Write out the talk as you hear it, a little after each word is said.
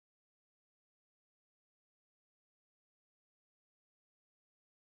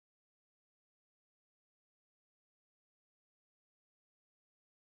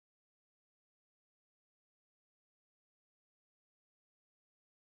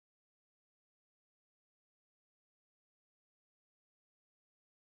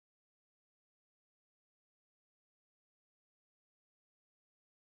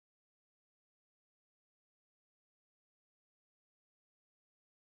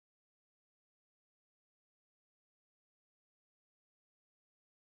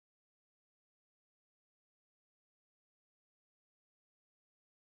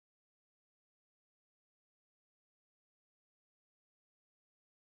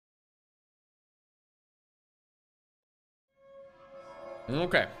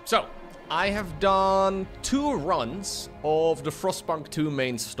Okay, so I have done 2 runs of the Frostpunk 2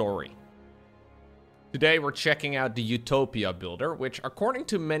 main story. Today we're checking out the Utopia Builder, which according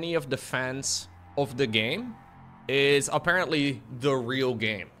to many of the fans of the game, is apparently the real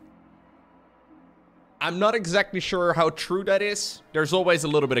game. I'm not exactly sure how true that is. There's always a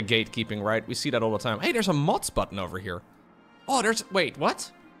little bit of gatekeeping, right? We see that all the time. Hey, there's a mods button over here. Oh, wait,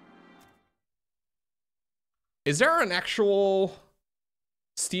 what? Is there an actual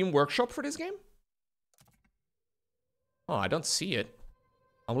Steam workshop for this game? Oh, I don't see it.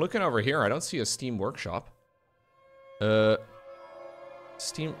 I'm looking over here. I don't see a Steam workshop.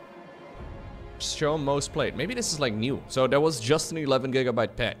 Steam... Show most played. Maybe this is like new. So there was just an 11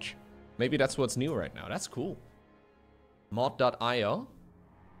 gigabyte patch. Maybe that's what's new right now. That's cool. Mod.io.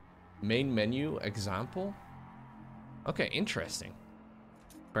 Main menu example. Okay, interesting.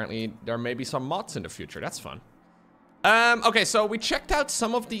 Apparently there may be some mods in the future. That's fun. Okay, so we checked out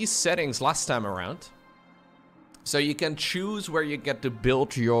some of these settings last time around. So you can choose where you get to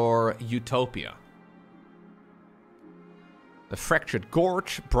build your utopia. The Fractured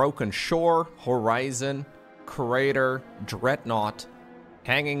Gorge, Broken Shore, Horizon, Crater, Dreadnought,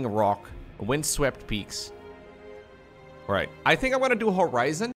 Hanging Rock, Windswept Peaks. Right, I think I'm gonna do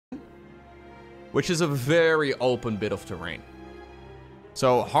Horizon, which is a very open bit of terrain.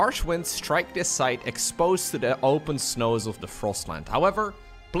 So, harsh winds strike this site exposed to the open snows of the Frostland. However,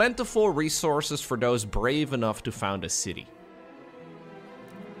 plentiful resources for those brave enough to found a city.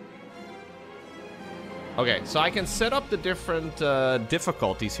 Okay, so I can set up the different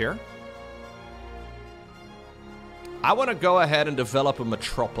difficulties here. I want to go ahead and develop a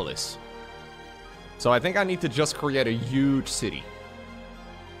metropolis. So I think I need to just create a huge city.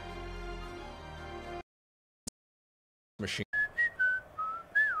 Machine.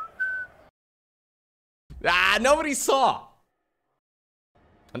 Ah, nobody saw!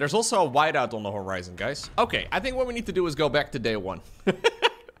 And there's also a whiteout on the horizon, guys. Okay, I think what we need to do is go back to day 1.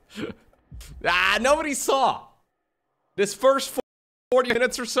 Ah, nobody saw! This first 40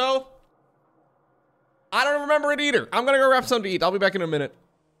 minutes or so. I don't remember it either. I'm gonna go grab something to eat. I'll be back in a minute.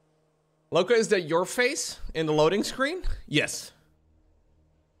 Lowko, is that your face in the loading screen? Yes.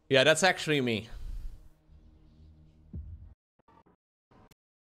 Yeah, that's actually me.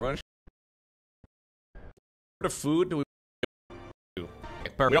 Run. The food do we do?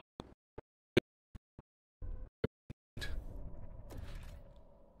 Okay,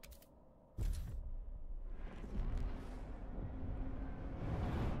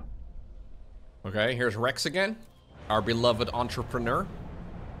 okay, here's Rex again, our beloved entrepreneur.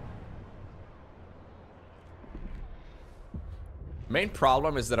 Main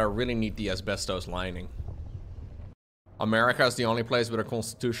problem is that I really need the asbestos lining. America is the only place with a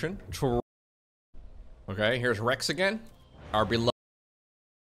constitution. True. Okay, here's Rex again, our beloved.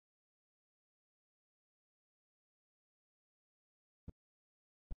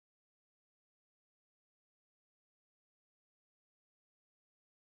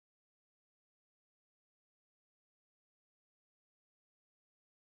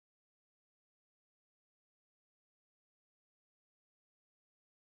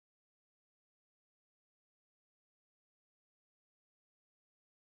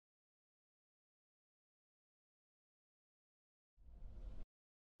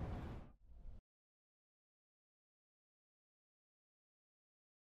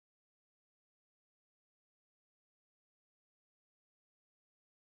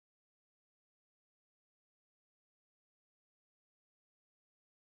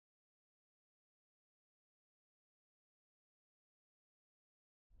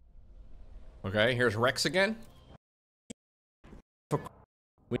 Okay, here's Rex again.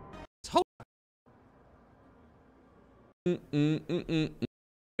 We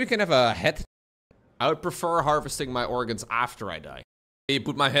can have a head. I would prefer harvesting my organs after I die. You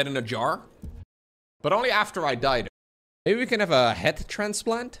put my head in a jar, but only after I died. Maybe we can have a head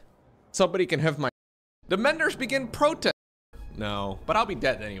transplant. Somebody can have my. The Menders begin protest. No, but I'll be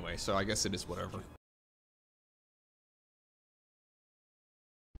dead anyway, so I guess it is whatever.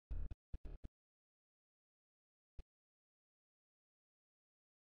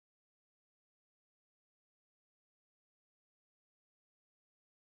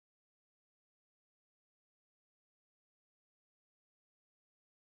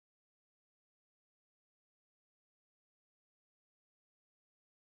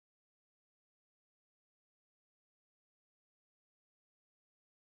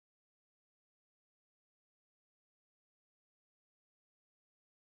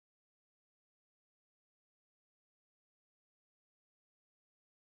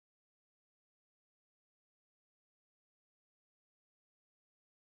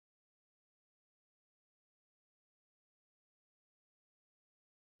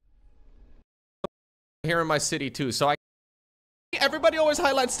 here in my city too, so everybody always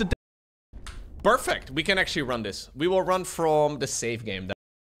highlights the perfect. We can actually run this. We will run from the save game that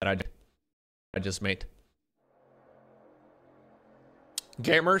I just made.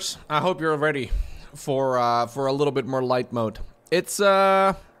 Gamers, I hope you're ready for a little bit more light mode. It's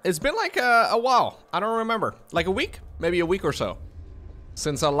been like a while. I don't remember, like a week, maybe a week or so,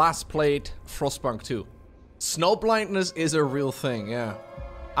 since I last played Frostpunk 2. Snow blindness is a real thing, yeah.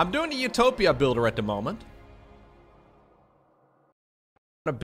 I'm doing the Utopia Builder at the moment.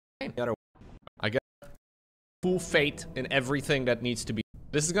 I get full faith in everything that needs to be.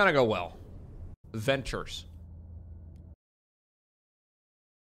 This is gonna go well. Ventures.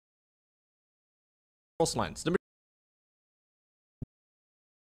 Coastlines.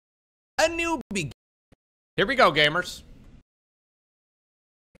 A new beginning. Here we go, gamers.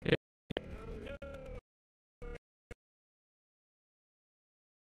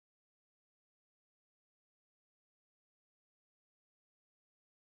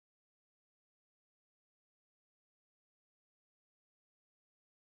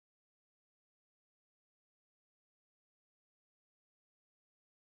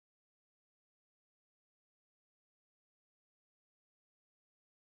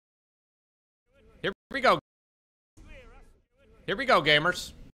 Here we go. Here we go,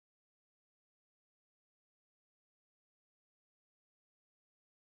 gamers.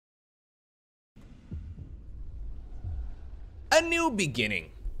 A new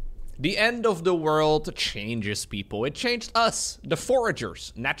beginning. The end of the world changes people. It changed us, the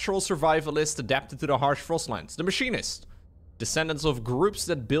foragers, natural survivalists adapted to the harsh frostlands, the machinists, descendants of groups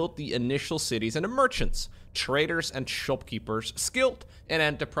that built the initial cities, and the merchants, traders and shopkeepers, skilled in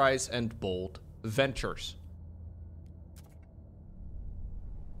enterprise and bold ventures.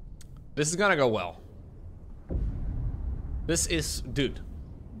 This is gonna go well. This is, dude.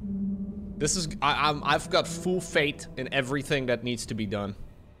 This is, I've got full faith in everything that needs to be done.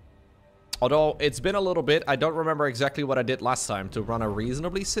 Although it's been a little bit, I don't remember exactly what I did last time to run a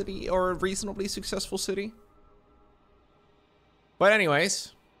reasonably successful city. But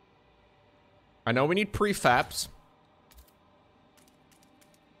anyways, I know we need prefabs.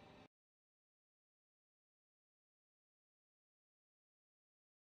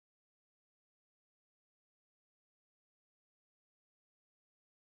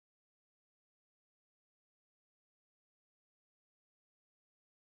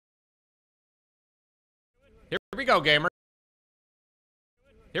 Here we go, gamers.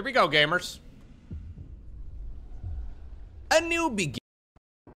 Here we go, gamers. A new beginning.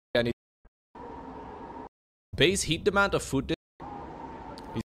 Base heat demand of food.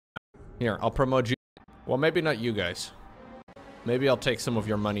 Here, I'll promote you. Well, maybe not you guys. Maybe I'll take some of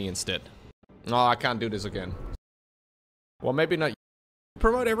your money instead. No, I can't do this again. Well, maybe not.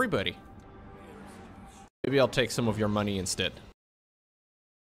 Promote everybody. Maybe I'll take some of your money instead.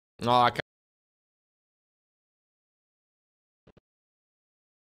 No, I can't.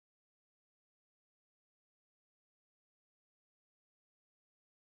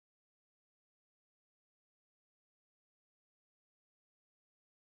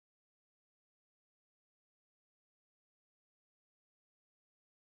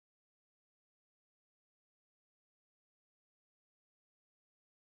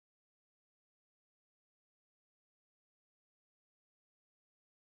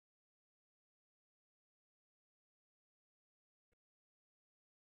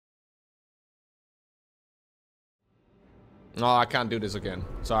 No, I can't do this again.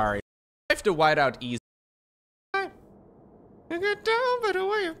 Sorry. I have to white out easy. You get down by the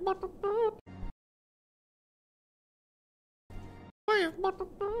way of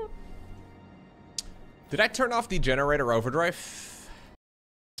Did I turn off the generator overdrive?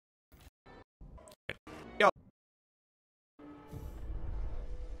 Yo.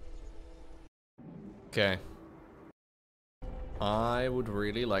 Okay. I would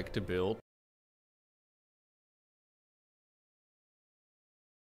really like to build.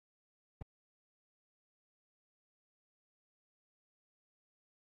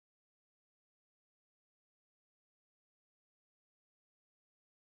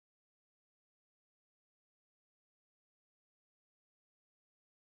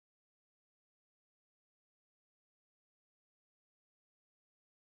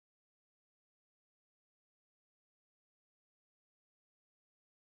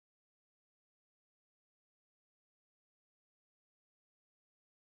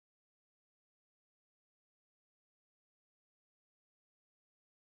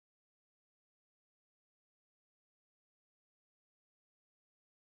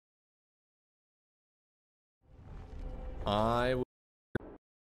 I would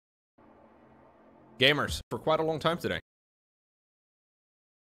Gamers, for quite a long time today.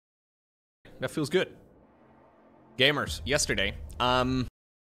 That feels good. Gamers, yesterday.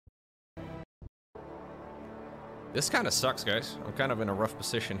 This kind of sucks, guys. I'm kind of in a rough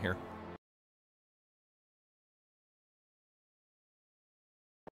position here.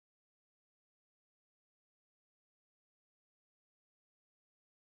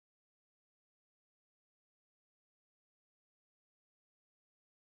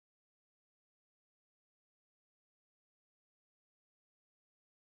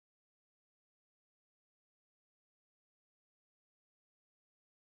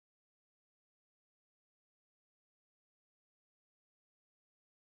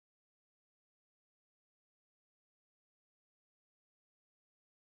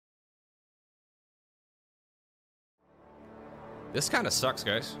 This kind of sucks,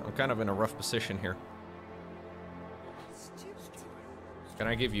 guys. I'm kind of in a rough position here. Can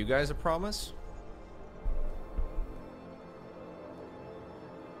I give you guys a promise?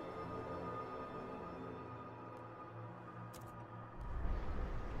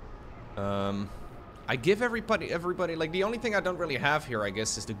 I give everybody, like, the only thing I don't really have here, I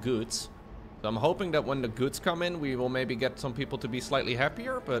guess, is the goods. So I'm hoping that when the goods come in, we will maybe get some people to be slightly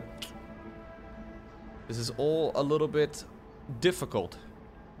happier, but this is all a little bit difficult.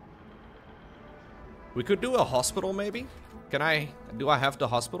 We could do a hospital, maybe? Do I have the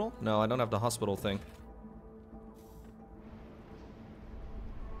hospital? No, I don't have the hospital thing.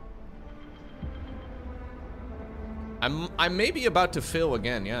 I may be about to fail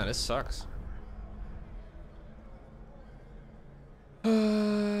again. Yeah, this sucks.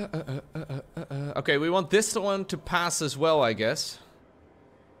 Okay, we want this one to pass as well, I guess.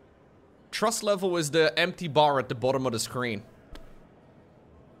 Trust level is the empty bar at the bottom of the screen.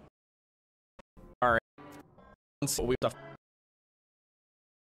 Alright.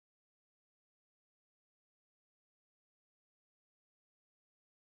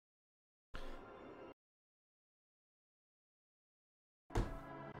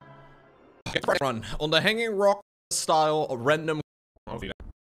 Run on the hanging rock style random.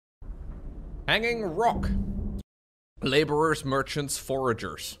 Hanging rock. Laborers, merchants,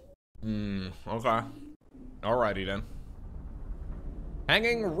 foragers. Okay. Alrighty then.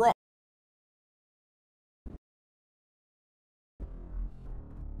 Hanging rock.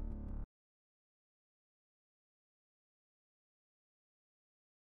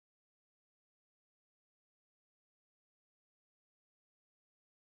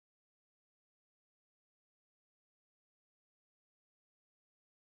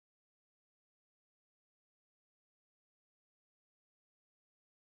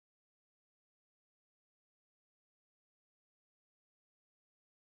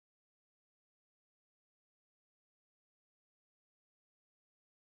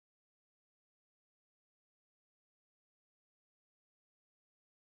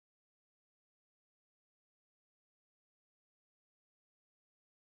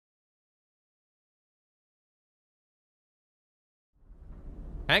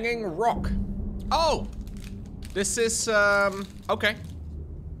 Hanging rock. Oh! This is, okay.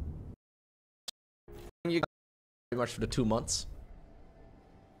 You got very much for the 2 months.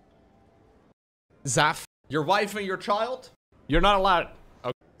 Zaf, your wife and your child? You're not allowed.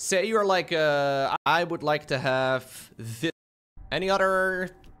 Okay. Say you're like, I would like to have this. Any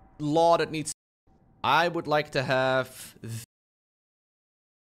other law that needs... I would like to have this.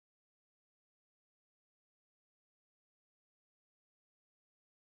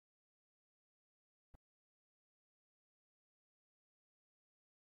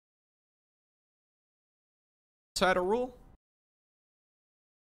 Side a rule?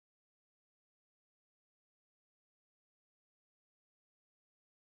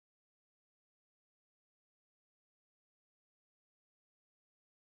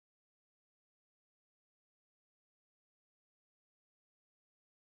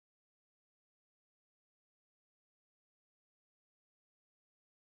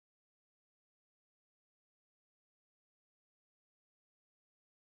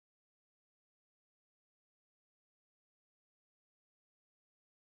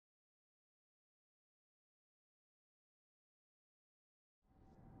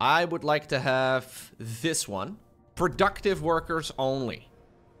 I would like to have this one. Productive workers only.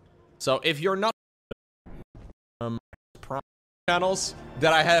 So if you're not channels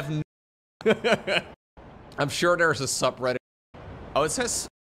that I have I'm sure there's a subreddit. Oh, it says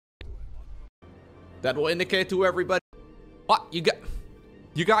that will indicate to everybody. What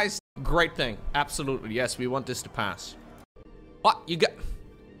you guys, great thing. Absolutely. Yes, we want this to pass. What you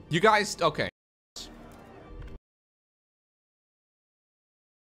guys, okay.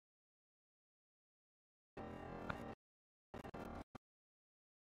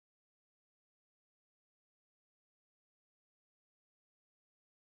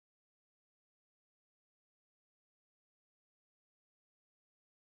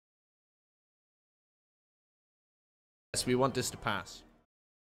 Yes, we want this to pass.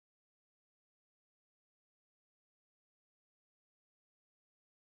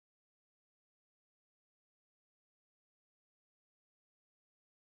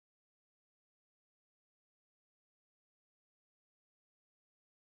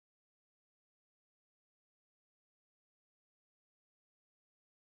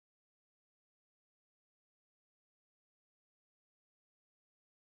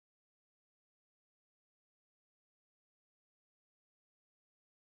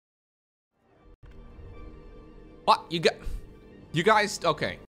 What? You guys,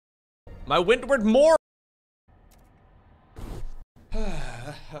 okay. My windward more.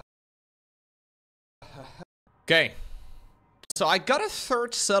 Okay. So I got a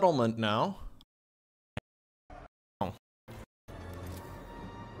third settlement now.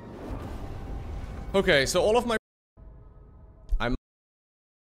 Okay, so all of my... I'm...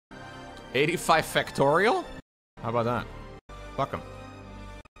 85 factorial? How about that? Fuck 'em.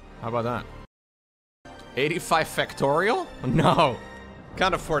 How about that? 85 factorial? No.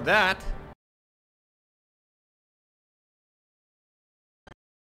 Can't afford that.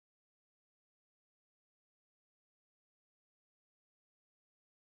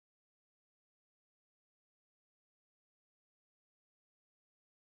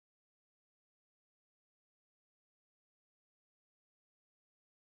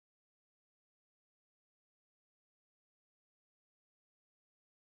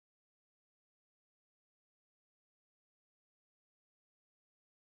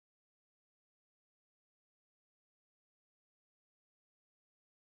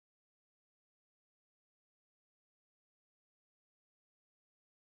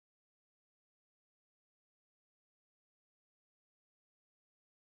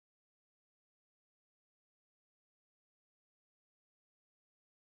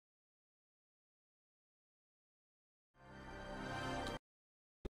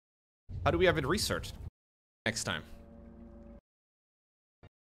 How do we have it researched next time?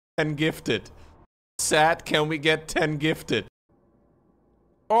 10 gifted. Sad, can we get 10 gifted?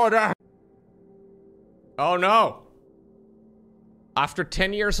 Order! Oh no! After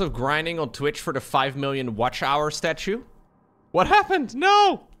 10 years of grinding on Twitch for the 5 million watch hour statue? What happened?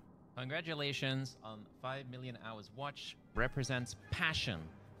 No! Congratulations on 5 million hours watch. Represents passion,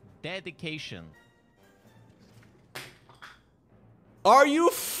 dedication. Are you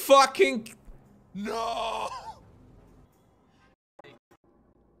fucking... No!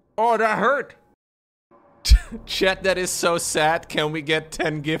 Oh, that hurt! Chat, that is so sad. Can we get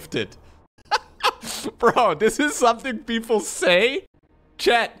 10 gifted? Bro, this is something people say?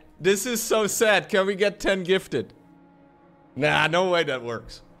 Chat, this is so sad. Can we get 10 gifted? Nah, no way that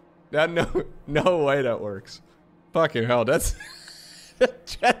works. No way that works. Fucking hell, that's...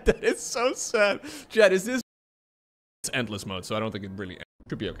 Chat, that is so sad. Chat, is this... It's endless mode, so I don't think it really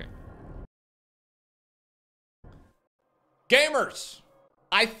should be okay. Gamers!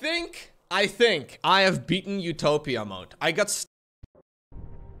 I think I have beaten Utopia mode. I got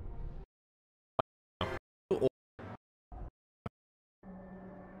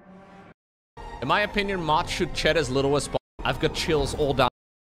in my opinion, mods should chat as little as possible. I've got chills all down.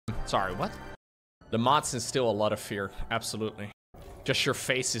 Sorry, what? The mods instill a lot of fear, absolutely. Just your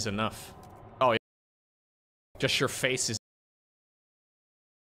face is enough. Oh yeah. Just your face is...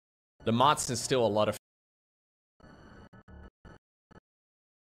 The mods instill a lot of...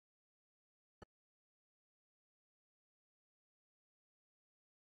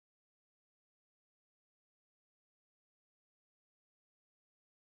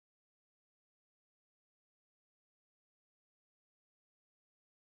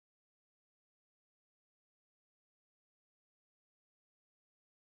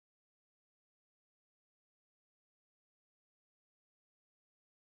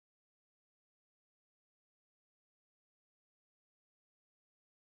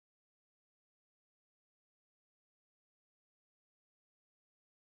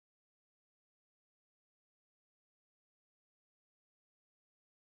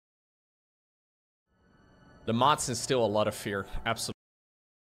 The mods instill a lot of fear, absolutely.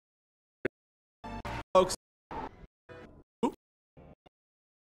 Folks.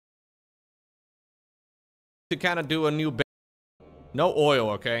 To kind of do a new... No oil,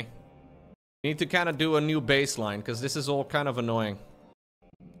 okay? Need to kind of do a new baseline, because this is all kind of annoying.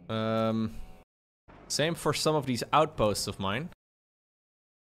 Same for some of these outposts of mine.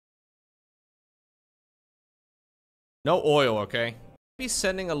 No oil, okay? Be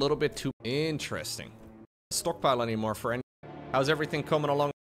sending a little bit too... Interesting. Stockpile anymore for any... How's everything coming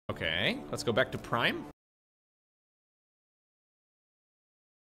along? Okay, let's go back to Prime.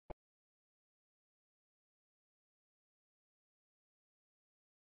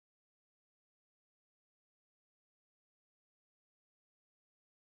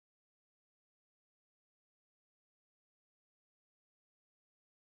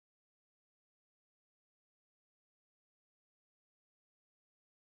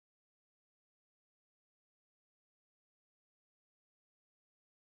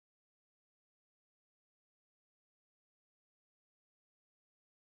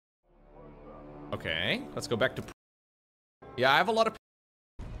 Okay, let's go back to... Yeah, I have a lot of...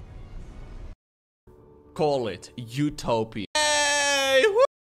 Call it Utopia. Hey! Woo!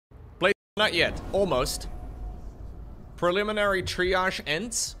 Play... Not yet. Almost. Preliminary triage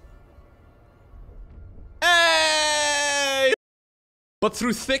ends. Hey! But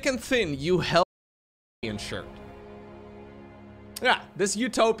through thick and thin, you held insured. Yeah, this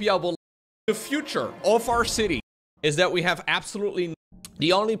Utopia will... The future of our city is that we have absolutely...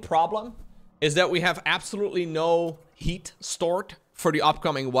 The only problem is that we have absolutely no heat stored for the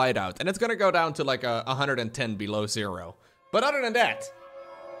upcoming whiteout. And it's gonna go down to like 110 below zero. But other than that,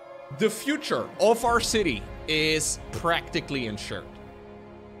 the future of our city is practically insured.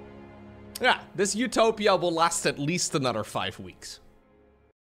 Yeah, this Utopia will last at least another 5 weeks.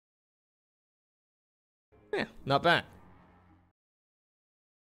 Yeah, not bad.